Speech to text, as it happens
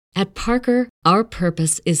At Parker, our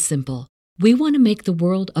purpose is simple. We want to make the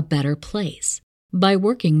world a better place by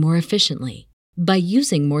working more efficiently, by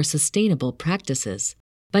using more sustainable practices,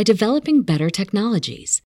 by developing better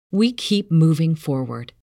technologies. We keep moving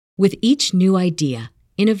forward. With each new idea,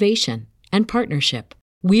 innovation, and partnership,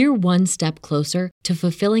 we're one step closer to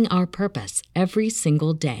fulfilling our purpose every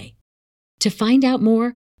single day. To find out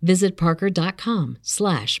more, visit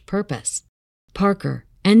parker.com/purpose. Parker,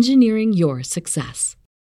 engineering your success.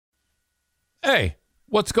 Hey,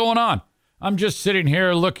 what's going on? I'm just sitting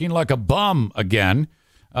here looking like a bum again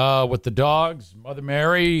with the dogs, Mother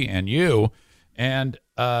Mary, and you. And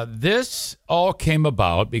this all came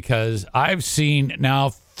about because I've seen now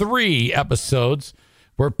 3 episodes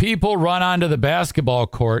where people run onto the basketball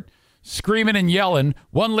court screaming and yelling.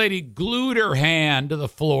 One lady glued her hand to the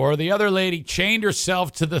floor. The other lady chained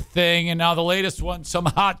herself to the thing. And now the latest one, some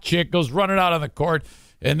hot chick goes running out on the court.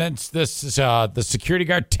 And then the security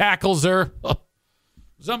guard tackles her.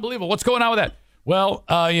 It's unbelievable. What's going on with that? Well,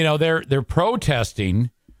 they're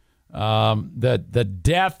protesting the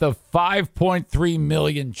death of 5.3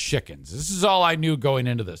 million chickens. This is all I knew going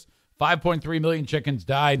into this. 5.3 million chickens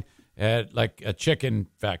died at like a chicken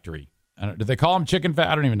factory. Do they call them chicken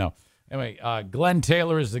I don't even know. Anyway, Glenn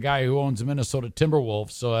Taylor is the guy who owns the Minnesota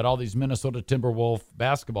Timberwolves. So at all these Minnesota Timberwolf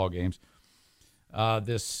basketball games,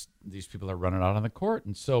 these people are running out on the court.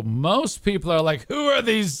 And so most people are like, who are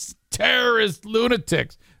these terrorist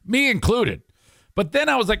lunatics? Me included. But then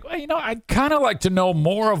I was like, well, I'd kind of like to know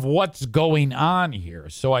more of what's going on here.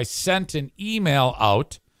 So I sent an email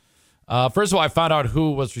out. First of all, I found out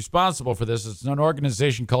who was responsible for this. It's an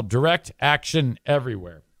organization called Direct Action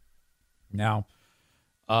Everywhere. Now,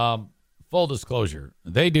 full disclosure,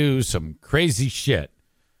 they do some crazy shit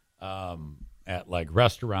at like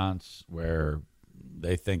restaurants where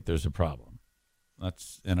they think there's a problem.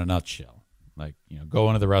 That's in a nutshell. Like, go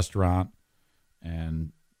into the restaurant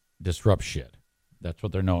and disrupt shit. That's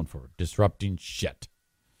what they're known for, disrupting shit.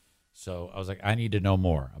 So I was like, I need to know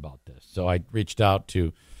more about this. So I reached out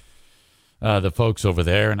to the folks over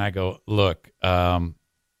there, and I go, look, I'm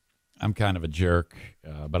kind of a jerk,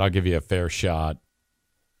 but I'll give you a fair shot.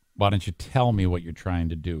 Why don't you tell me what you're trying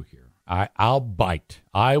to do here? I'll bite.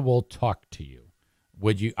 I will talk to you.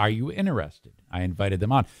 Are you interested? I invited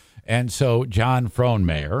them on. And so John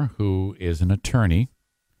Frohnmayer, who is an attorney,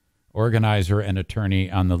 organizer and attorney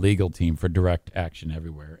on the legal team for Direct Action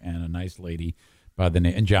Everywhere, and a nice lady by the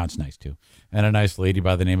name, and John's nice too, and a nice lady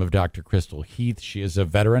by the name of Dr. Crystal Heath. She is a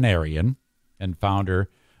veterinarian and founder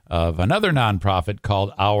of another nonprofit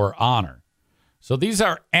called Our Honor. So these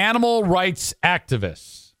are animal rights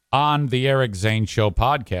activists on the Eric Zane Show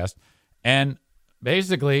podcast. And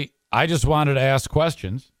basically, I just wanted to ask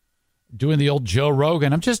questions, doing the old Joe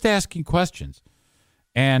Rogan. I'm just asking questions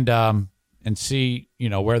and see,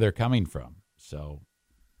 where they're coming from. So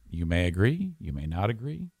you may agree, you may not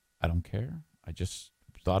agree. I don't care. I just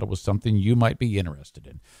thought it was something you might be interested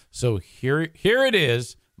in. So here it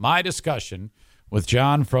is, my discussion with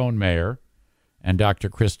John Frohnmayer and Dr.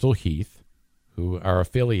 Crystal Heath, who are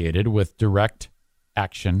affiliated with Direct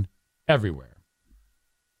Action Everywhere.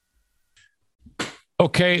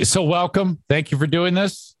 Okay, so welcome. Thank you for doing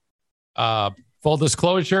this. Full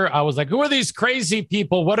disclosure, I was like, who are these crazy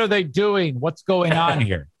people? What are they doing? What's going on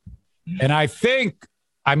here? And I think,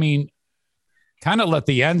 kind of let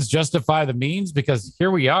the ends justify the means, because here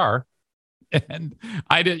we are. And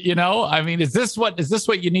I did, is this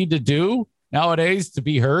what you need to do nowadays to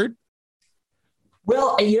be heard?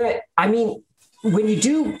 Well, when you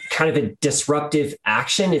do kind of a disruptive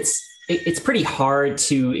action, it's pretty hard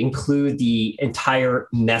to include the entire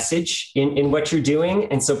message in what you're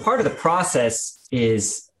doing. And so part of the process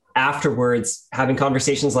is afterwards having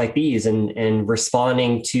conversations like these and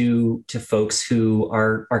responding to folks who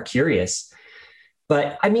are curious.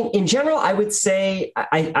 But in general, I would say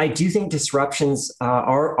I do think disruptions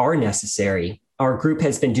are necessary. Our group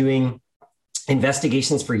has been doing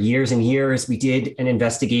investigations for years and years. We did an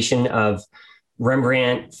investigation of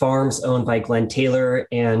Rembrandt Farms owned by Glenn Taylor,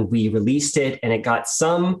 and we released it, and it got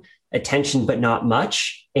some attention, but not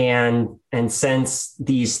much. And since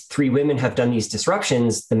these 3 women have done these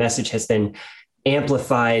disruptions, the message has been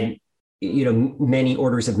amplified, many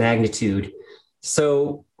orders of magnitude.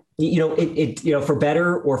 So, it for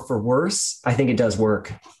better or for worse, I think it does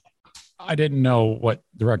work. I didn't know what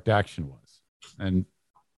direct action was, and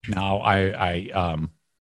now I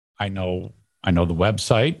know the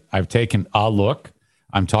website. I've taken a look.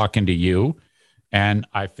 I'm talking to you, and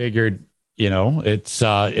I figured,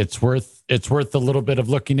 it's worth a little bit of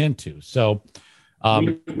looking into. So,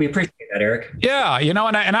 We appreciate that, Eric. Yeah, and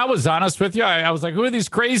I was honest with you. I was like, "Who are these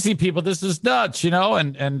crazy people? This is nuts,"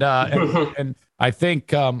 and I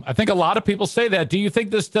think a lot of people say that. Do you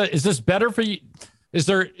think this is this better for you? Is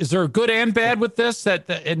there good and bad with this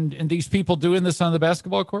and these people doing this on the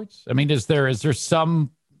basketball courts? I mean, is there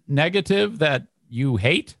some negative that you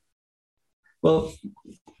hate? Well,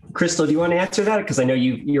 Crystal, do you want to answer that? Because I know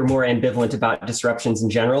you're more ambivalent about disruptions in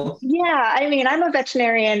general. Yeah, I mean, I'm a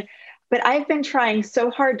veterinarian, but I've been trying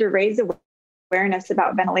so hard to raise awareness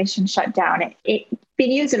about ventilation shutdown. It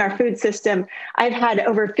being used in our food system. I've had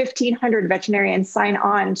over 1,500 veterinarians sign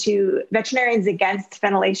on to Veterinarians Against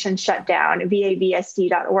Ventilation Shutdown,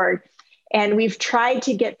 VAVSD.org. And we've tried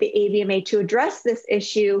to get the AVMA to address this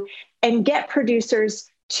issue and get producers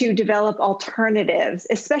to develop alternatives,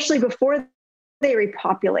 especially before they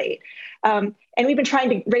repopulate. And we've been trying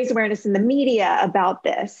to raise awareness in the media about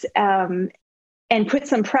this and put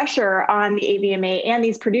some pressure on the AVMA and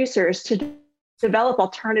these producers to develop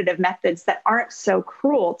alternative methods that aren't so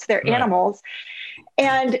cruel to their animals.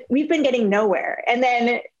 And we've been getting nowhere. And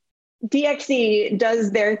then DXE does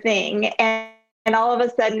their thing. And all of a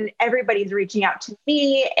sudden, everybody's reaching out to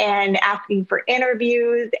me and asking for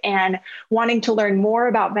interviews and wanting to learn more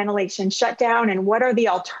about ventilation shutdown and what are the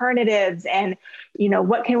alternatives and,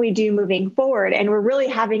 what can we do moving forward? And we're really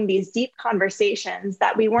having these deep conversations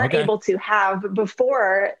that we weren't able to have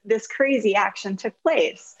before this crazy action took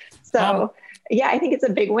place. So, yeah, I think it's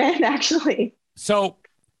a big win, actually. So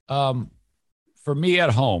for me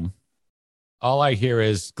at home, all I hear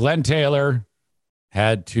is Glenn Taylor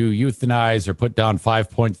had to euthanize or put down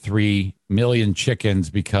 5.3 million chickens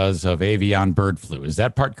because of avian bird flu. Is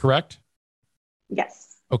that part correct?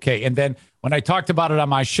 Yes. Okay. And then when I talked about it on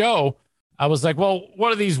my show, I was like, well,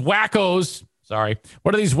 what are these wackos?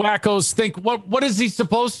 What do these wackos think? What is he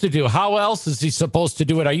supposed to do? How else is he supposed to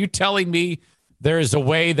do it? Are you telling me there is a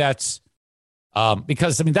way that's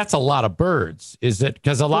because, that's a lot of birds. Is it?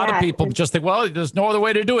 Because a lot of people just think, well, there's no other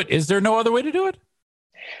way to do it. Is there no other way to do it?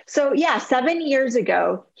 So, 7 years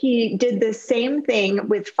ago, he did the same thing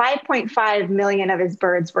with 5.5 million of his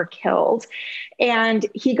birds were killed. And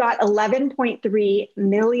he got $11.3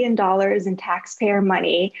 million in taxpayer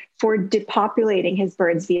money for depopulating his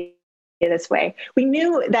birds via this way. We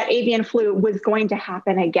knew that avian flu was going to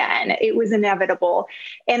happen again. It was inevitable.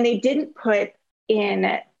 And they didn't put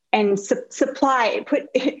in and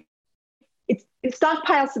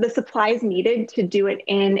stockpiles the supplies needed to do it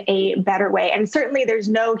in a better way. And certainly there's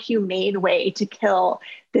no humane way to kill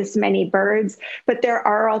this many birds, but there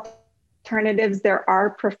are alternatives. There are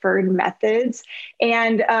preferred methods.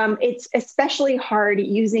 And it's especially hard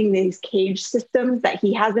using these cage systems that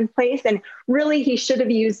he has in place. And really, he should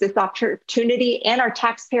have used this opportunity and our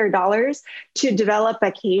taxpayer dollars to develop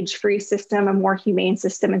a cage-free system, a more humane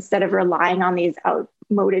system, instead of relying on these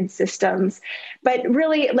outmoded systems. But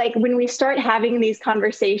really, when we start having these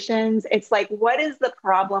conversations, it's like, what is the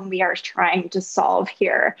problem we are trying to solve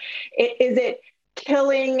here? Is it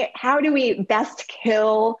killing? How do we best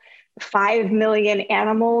kill 5 million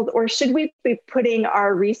animals, or should we be putting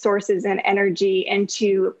our resources and energy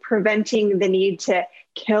into preventing the need to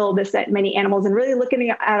kill this many animals and really looking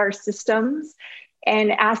at our systems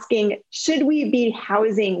and asking, should we be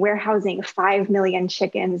warehousing 5 million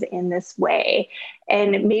chickens in this way?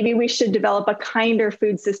 And maybe we should develop a kinder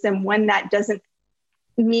food system, one that doesn't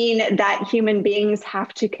mean that human beings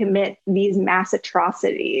have to commit these mass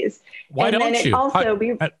atrocities. Why and don't then you? Also,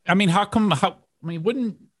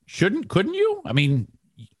 couldn't you?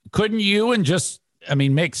 Couldn't you and just,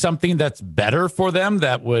 make something that's better for them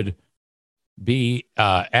that would be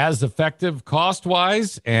as effective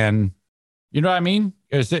cost-wise? And you know what I mean?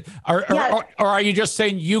 Is it, or are you just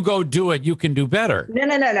saying you go do it, you can do better?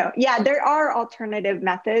 No. Yeah, there are alternative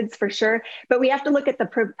methods for sure, but we have to look at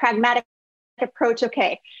the pragmatic approach.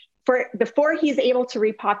 Okay. Before he's able to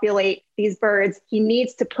repopulate these birds, he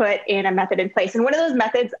needs to put in a method in place. And one of those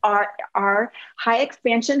methods are high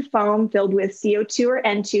expansion foam filled with CO2 or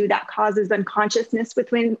N2 that causes unconsciousness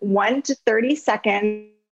within 1 to 30 seconds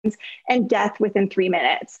and death within 3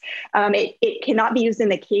 minutes. It cannot be used in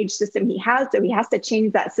the cage system he has, so he has to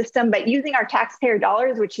change that system. But using our taxpayer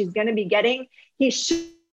dollars, which he's going to be getting, he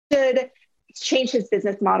should change his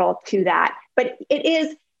business model to that. But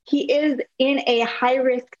he is in a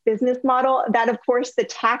high-risk business model that, of course, the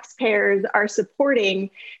taxpayers are supporting.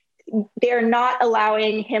 They're not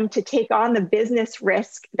allowing him to take on the business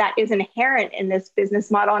risk that is inherent in this business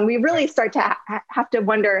model. And we really start to have to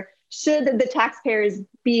wonder, should the taxpayers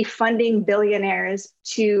be funding billionaires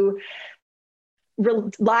to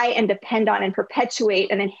rely and depend on and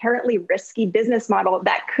perpetuate an inherently risky business model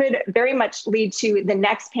that could very much lead to the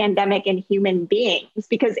next pandemic in human beings,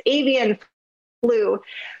 because avian flu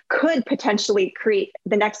could potentially create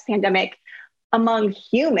the next pandemic among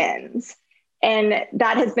humans. And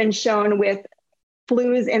that has been shown with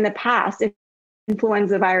flus in the past,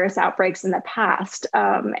 influenza virus outbreaks in the past.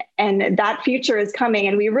 And that future is coming.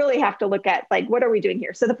 And we really have to look at, like, what are we doing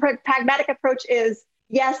here? So the pragmatic approach is,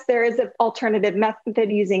 yes, there is an alternative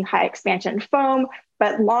method using high expansion foam,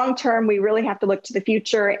 but long-term, we really have to look to the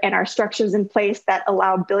future and our structures in place that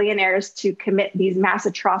allow billionaires to commit these mass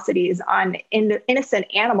atrocities on innocent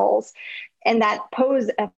animals, and that pose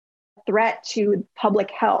a threat to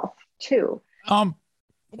public health too.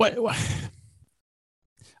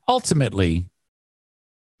 Ultimately,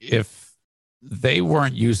 if they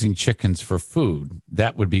weren't using chickens for food,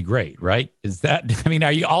 that would be great, right? Is that, I mean,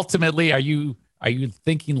 are you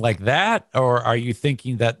thinking like that, or are you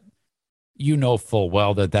thinking that you know full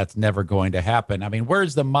well that that's never going to happen? I mean,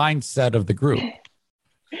 where's the mindset of the group?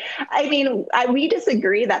 I mean, we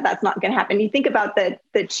disagree that that's not going to happen. You think about the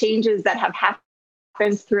changes that have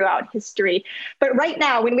happened throughout history. But right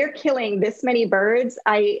now, when we're killing this many birds,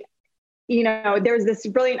 there's this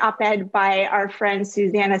brilliant op-ed by our friend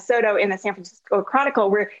Susanna Soto in the San Francisco Chronicle,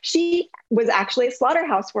 where she was actually a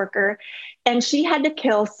slaughterhouse worker, and she had to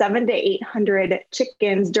kill 700 to 800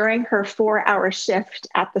 chickens during her 4-hour shift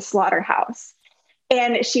at the slaughterhouse.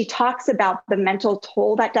 And she talks about the mental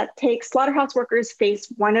toll that takes. Slaughterhouse workers face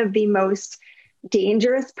one of the most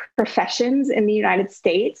dangerous professions in the United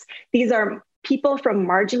States. These are people from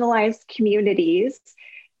marginalized communities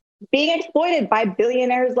being exploited by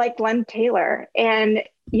billionaires like Glenn Taylor. And,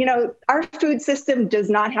 our food system does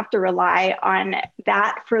not have to rely on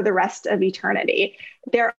that for the rest of eternity.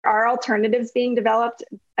 There are alternatives being developed,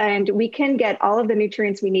 and we can get all of the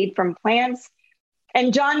nutrients we need from plants.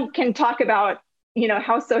 And John can talk about,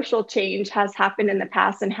 how social change has happened in the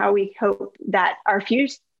past and how we hope that our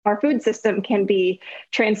food system can be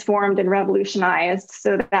transformed and revolutionized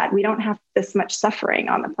so that we don't have this much suffering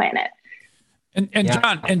on the planet.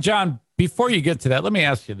 And John, before you get to that, let me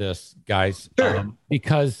ask you this, guys, sure.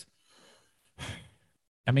 Because,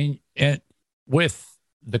 I mean, with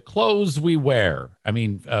the clothes we wear, I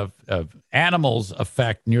mean, of animals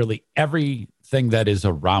affect nearly everything that is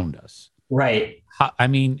around us. Right. I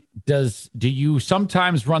mean, do you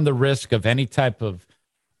sometimes run the risk of any type of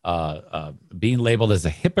being labeled as a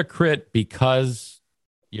hypocrite because,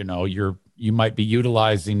 you might be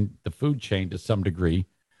utilizing the food chain to some degree?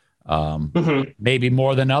 Maybe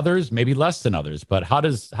more than others, maybe less than others, but how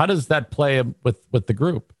does that play with the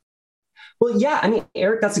group? Well, yeah, I mean,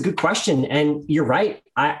 Eric, that's a good question. And you're right.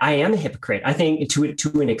 I am a hypocrite. I think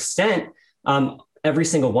to an extent, every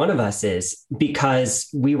single one of us is, because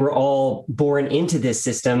we were all born into this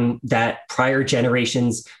system that prior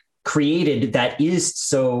generations created that is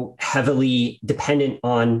so heavily dependent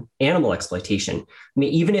on animal exploitation. I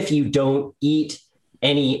mean, even if you don't eat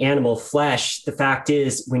any animal flesh, the fact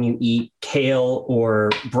is, when you eat kale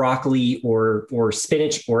or broccoli or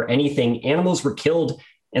spinach or anything, animals were killed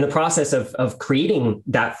in the process of creating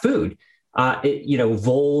that food.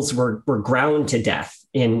 Voles were ground to death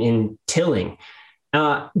in tilling.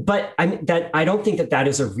 But I don't think that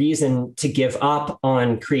is a reason to give up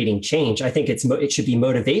on creating change. I think it should be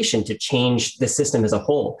motivation to change the system as a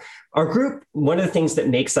whole. Our group, one of the things that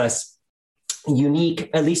makes us unique,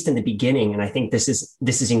 at least in the beginning, and I think this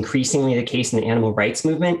is increasingly the case in the animal rights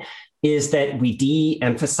movement, is that we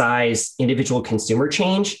de-emphasize individual consumer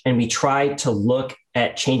change and we try to look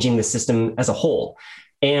at changing the system as a whole.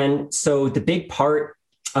 And so the big part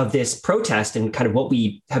of this protest and kind of what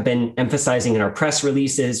we have been emphasizing in our press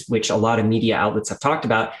releases, which a lot of media outlets have talked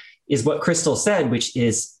about, is what Crystal said, which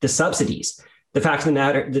is the subsidies. The fact of the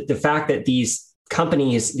matter, the fact that these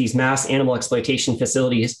companies, these mass animal exploitation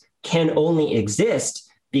facilities, can only exist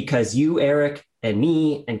because you, Eric, and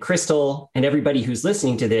me, and Crystal, and everybody who's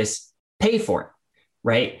listening to this pay for it,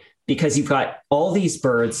 right? Because you've got all these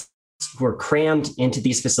birds who are crammed into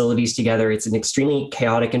these facilities together. It's an extremely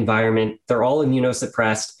chaotic environment. They're all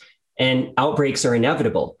immunosuppressed, and outbreaks are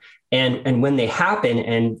inevitable. And when they happen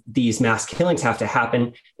and these mass killings have to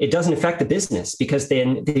happen, it doesn't affect the business, because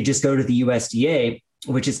then they just go to the USDA,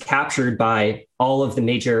 which is captured by all of the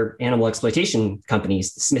major animal exploitation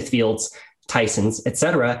companies, Smithfields, Tysons, et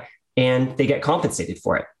cetera, and they get compensated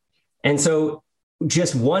for it. And so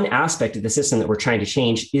just one aspect of the system that we're trying to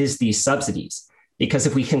change is these subsidies. Because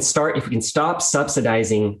if we can stop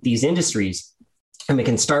subsidizing these industries, and we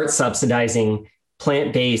can start subsidizing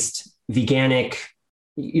plant-based, veganic,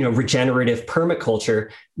 regenerative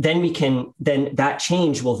permaculture, then that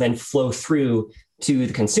change will then flow through to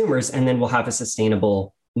the consumers, and then we'll have a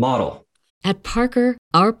sustainable model. At Parker,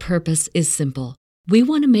 our purpose is simple. We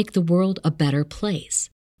want to make the world a better place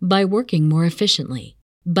by working more efficiently,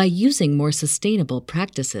 by using more sustainable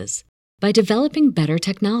practices, by developing better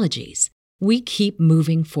technologies. We keep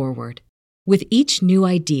moving forward. With each new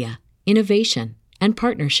idea, innovation, and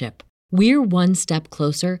partnership, we're one step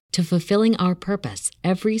closer to fulfilling our purpose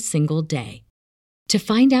every single day. To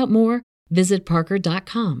find out more, visit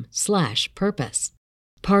parker.com/purpose.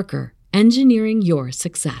 Parker, engineering your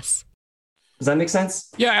success. Does that make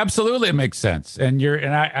sense? Yeah, absolutely. It makes sense. And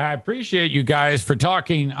I appreciate you guys for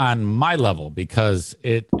talking on my level, because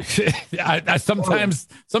I sometimes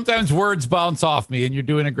words bounce off me, and you're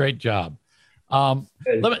doing a great job.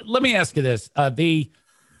 Let me ask you this.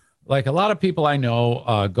 Like a lot of people I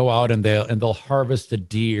know go out and they'll harvest a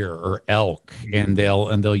deer or elk, and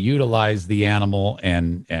they'll utilize the animal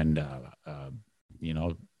and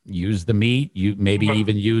use the meat. You maybe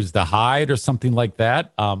even use the hide or something like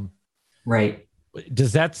that. Right.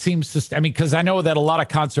 Does that seem because I know that a lot of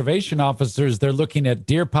conservation officers, they're looking at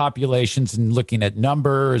deer populations and looking at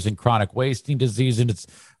numbers and chronic wasting disease, and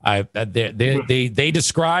they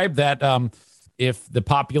describe that if the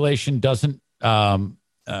population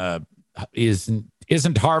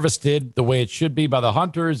isn't harvested the way it should be by the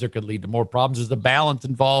hunters, it could lead to more problems. There's the balance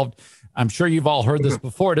involved. I'm sure you've all heard this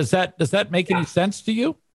before. Does that make any sense to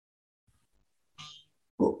you?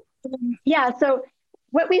 Yeah. So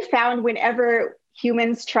what we found whenever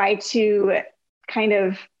humans try to kind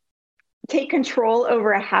of take control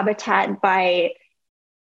over a habitat by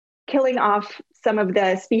killing off some of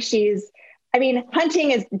the species, I mean,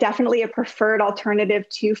 hunting is definitely a preferred alternative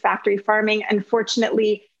to factory farming.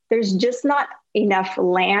 Unfortunately, there's just not enough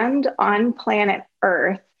land on planet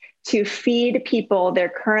Earth to feed people their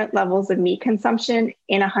current levels of meat consumption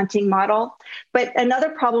in a hunting model. But another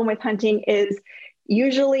problem with hunting is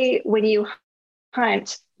usually when you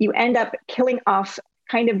hunt, you end up killing off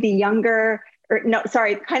kind of the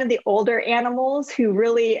older animals who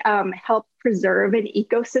really help preserve an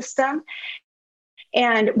ecosystem.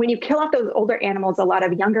 And when you kill off those older animals, a lot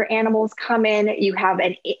of younger animals come in. You have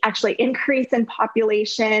an actually increase in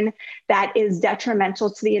population that is detrimental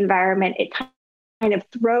to the environment. It kind of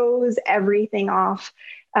throws everything off.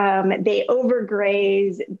 They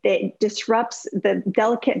overgraze. It disrupts the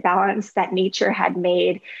delicate balance that nature had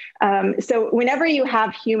made. So whenever you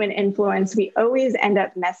have human influence, we always end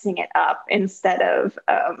up messing it up instead of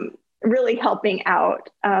really helping out.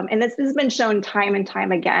 And this has been shown time and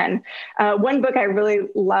time again. One book I really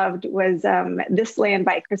loved was This Land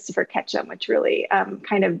by Christopher Ketchum, which really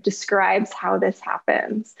kind of describes how this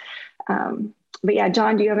happens. But yeah,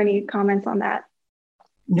 John, do you have any comments on that?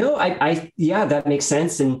 No, yeah, that makes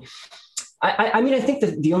sense. And I mean, I think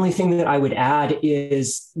that the only thing that I would add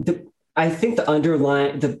is I think the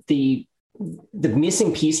underlying, the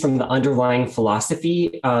missing piece from the underlying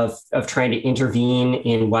philosophy of trying to intervene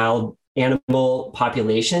in wild animal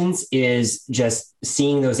populations is just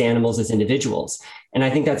seeing those animals as individuals. And I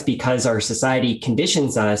think that's because our society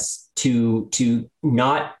conditions us to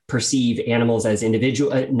not perceive animals as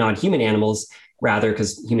individual, non-human animals, rather,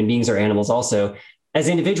 because human beings are animals also, as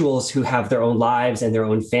individuals who have their own lives and their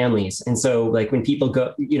own families. And so like when people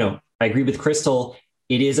go, I agree with Crystal,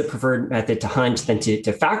 it is a preferred method to hunt than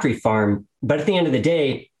to factory farm. But at the end of the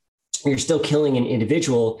day, you're still killing an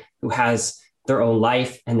individual who has their own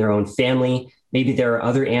life and their own family. Maybe there are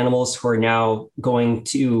other animals who are now going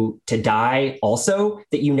to die also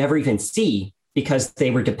that you never even see because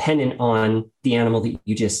they were dependent on the animal that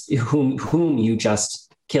you just, whom you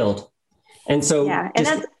just killed. And so,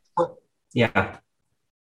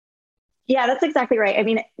 Yeah, that's exactly right. I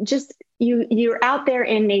mean, just you're out there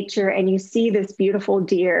in nature and you see this beautiful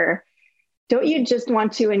deer. Don't you just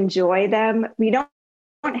want to enjoy them? We don't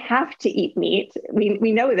have to eat meat.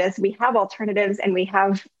 We know this. We have alternatives and we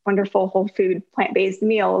have wonderful whole food, plant-based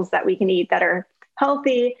meals that we can eat that are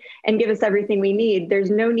healthy and give us everything we need.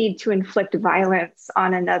 There's no need to inflict violence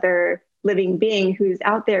on another living being who's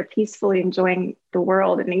out there peacefully enjoying the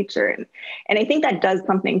world and nature. And I think that does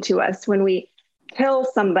something to us when we kill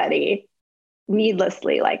somebody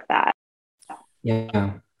needlessly like that.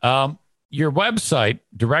 Yeah. Your website,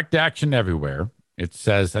 Direct Action Everywhere, it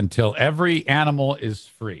says until every animal is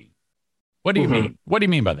free. What do you mean? What do you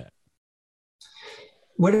mean by that?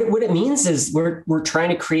 What it means is we're trying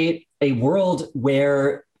to create a world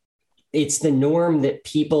where it's the norm that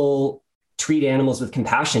people treat animals with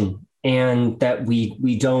compassion and that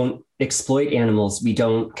we don't exploit animals. We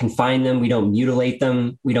don't confine them. We don't mutilate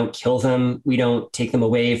them. We don't kill them. We don't take them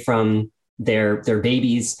away from their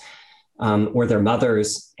babies or their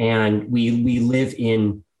mothers. And we live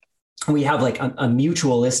in we have like a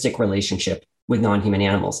mutualistic relationship with non-human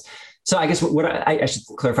animals. So I guess what I should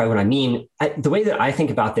clarify what I mean. The way that I think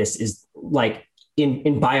about this is like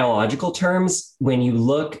in biological terms, when you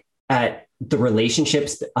look at the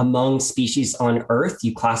relationships among species on Earth,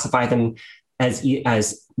 you classify them as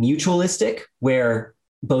mutualistic, where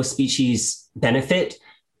both species benefit,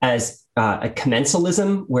 as a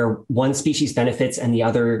commensalism, where one species benefits and the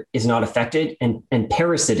other is not affected, and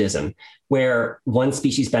parasitism, where one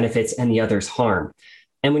species benefits and the other's harmed.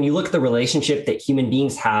 And when you look at the relationship that human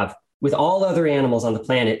beings have with all other animals on the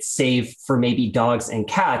planet, save for maybe dogs and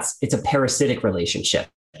cats, it's a parasitic relationship,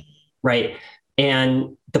 right?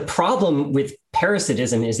 And the problem with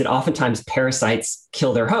parasitism is that oftentimes parasites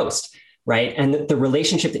kill their host, right? And the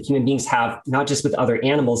relationship that human beings have, not just with other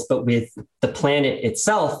animals, but with the planet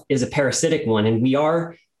itself, is a parasitic one. And we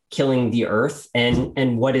are killing the earth.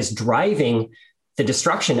 And what is driving the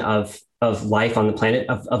destruction of life on the planet,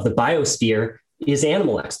 of the biosphere, is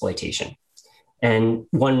animal exploitation. And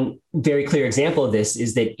one very clear example of this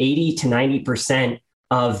is that 80 to 90%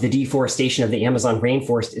 of the deforestation of the Amazon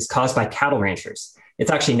rainforest is caused by cattle ranchers. It's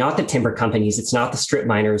actually not the timber companies. It's not the strip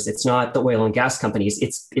miners. It's not the oil and gas companies.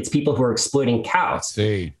 It's people who are exploiting cows.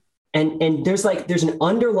 See. And there's an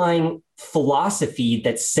underlying philosophy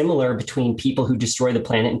that's similar between people who destroy the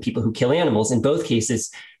planet and people who kill animals. In both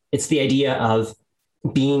cases, it's the idea of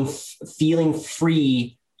feeling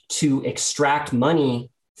free to extract money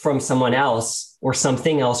from someone else or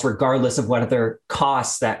something else, regardless of what other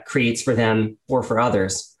costs that creates for them or for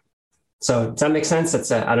others. So does that make sense?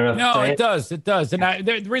 I don't know. No, it does. It does. And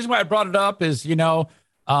the reason why I brought it up is,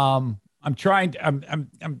 I'm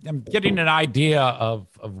getting an idea of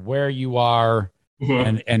where you are,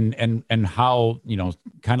 mm-hmm. and how,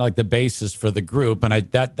 kind of like the basis for the group.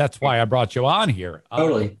 And that's why I brought you on here.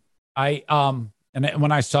 Totally. And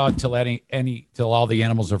when I saw till all the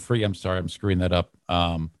animals are free, I'm sorry, I'm screwing that up.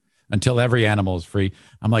 Until every animal is free.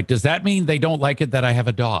 I'm like, does that mean they don't like it that I have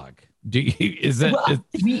a dog? We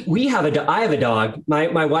have I have a dog.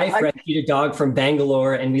 My wife rescued a dog from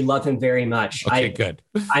Bangalore, and we love him very much. Okay, good.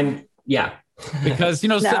 Yeah. Because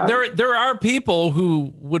no. there are people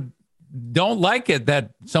who don't like it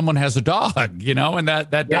that someone has a dog, and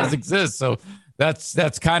that does exist. So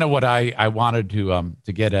that's kind of what I wanted to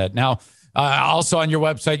get at. Now, also on your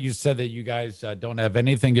website, you said that you guys don't have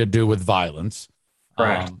anything to do with violence.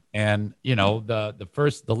 Correct. And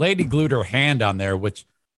the lady glued her hand on there, which,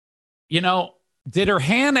 did her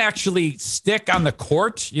hand actually stick on the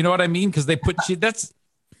court? You know what I mean? Because because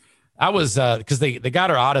they got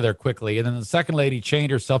her out of there quickly. And then the second lady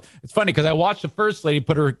chained herself. It's funny because I watched the first lady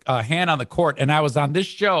put her hand on the court, and I was on this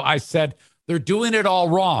show. I said, they're doing it all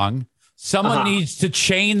wrong. Someone needs to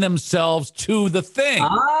chain themselves to the thing.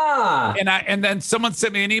 And then someone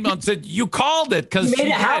sent me an email and said, you called it because you made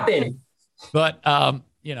it happen. But,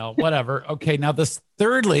 whatever. Okay. Now this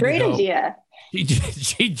third lady, great idea.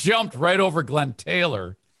 She jumped right over Glenn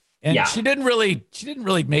Taylor, and she didn't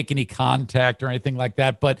really make any contact or anything like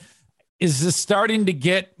that. But is this starting to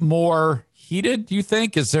get more heated? Do you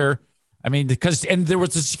think? Is there, because there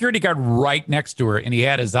was a security guard right next to her and he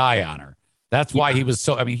had his eye on her. That's why he was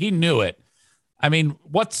he knew it.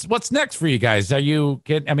 What's next for you guys? Are you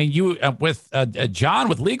with John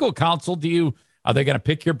with legal counsel? Are they going to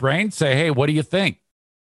pick your brain? Say, hey, what do you think?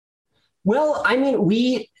 Well,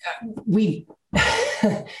 we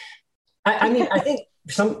I think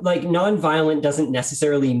some nonviolent doesn't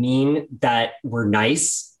necessarily mean that we're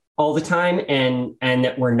nice all the time and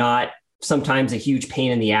that we're not sometimes a huge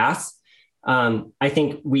pain in the ass. I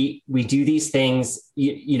think we do these things,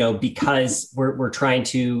 because we're trying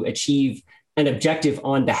to achieve an objective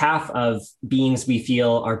on behalf of beings we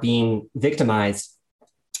feel are being victimized.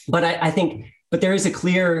 But but there is a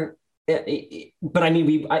clear, I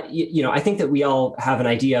think that we all have an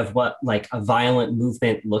idea of what like a violent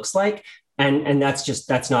movement looks like. And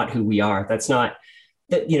that's not who we are. That's not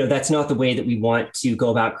the way that we want to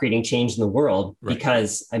go about creating change in the world, right?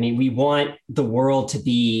 Because we want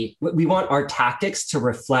we want our tactics to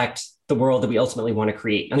reflect the world that we ultimately want to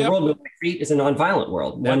create. And the world we want to create is a nonviolent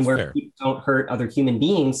world, one where people don't hurt other human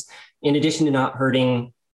beings, in addition to not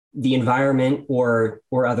hurting the environment or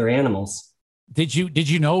other animals. Did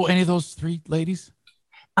you know any of those three ladies?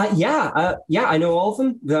 Yeah, I know all of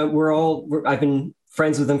them. I've been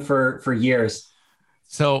friends with them for years.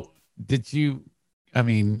 So did you?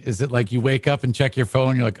 Is it like you wake up and check your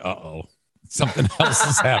phone? You're like, uh-oh, something else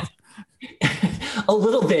has happened. A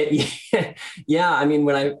little bit, yeah.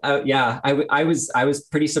 When I was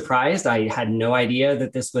pretty surprised. I had no idea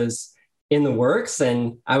that this was in the works,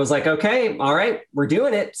 and I was like, okay, all right, we're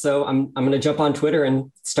doing it. So I'm going to jump on Twitter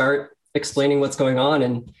and start explaining what's going on.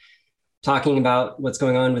 And talking about what's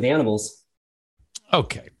going on with animals.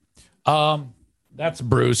 Okay. That's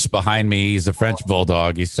Bruce behind me. He's a French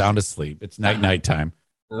bulldog. He's sound asleep. It's night time.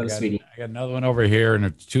 Oh, sweetie. I got another one over here, and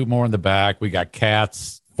there's 2 more in the back. We got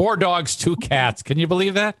cats, 4 dogs, 2 cats. Can you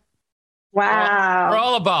believe that? Wow. We're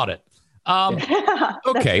all about it.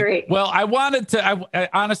 Okay. Great. Well, I wanted to. I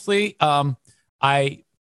honestly, I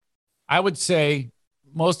would say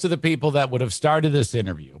most of the people that would have started this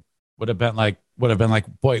interview would have been like,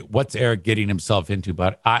 boy, what's Eric getting himself into?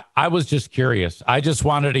 But I was just curious. I just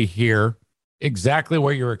wanted to hear exactly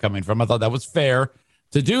where you were coming from. I thought that was fair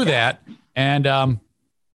to do that. And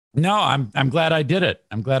no, I'm glad I did it.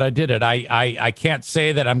 I'm glad I did it. I can't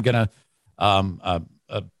say that I'm gonna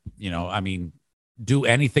do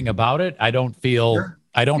anything about it. I don't feel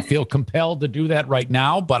compelled to do that right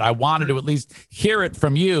now, but I wanted to at least hear it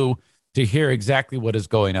from you to hear exactly what is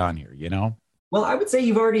going on here, you know? Well, I would say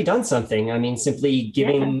you've already done something. I mean, simply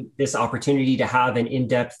giving this opportunity to have an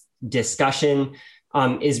in-depth discussion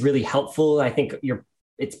is really helpful. I think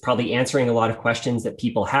it's probably answering a lot of questions that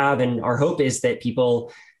people have. And our hope is that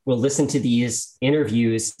people will listen to these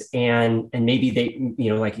interviews and maybe they,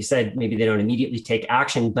 like you said, maybe they don't immediately take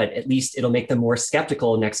action, but at least it'll make them more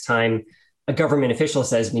skeptical next time a government official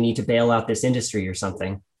says we need to bail out this industry or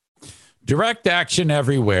something.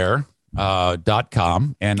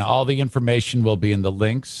 DirectActionEverywhere.com, and all the information will be in the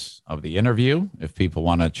links of the interview if people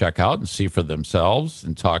want to check out and see for themselves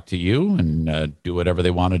and talk to you and do whatever they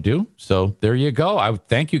want to do. So there you go. I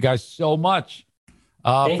thank you guys so much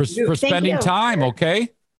for spending time. Okay.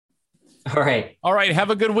 All right. Have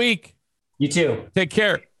a good week. You too. Take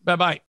care. Bye-bye.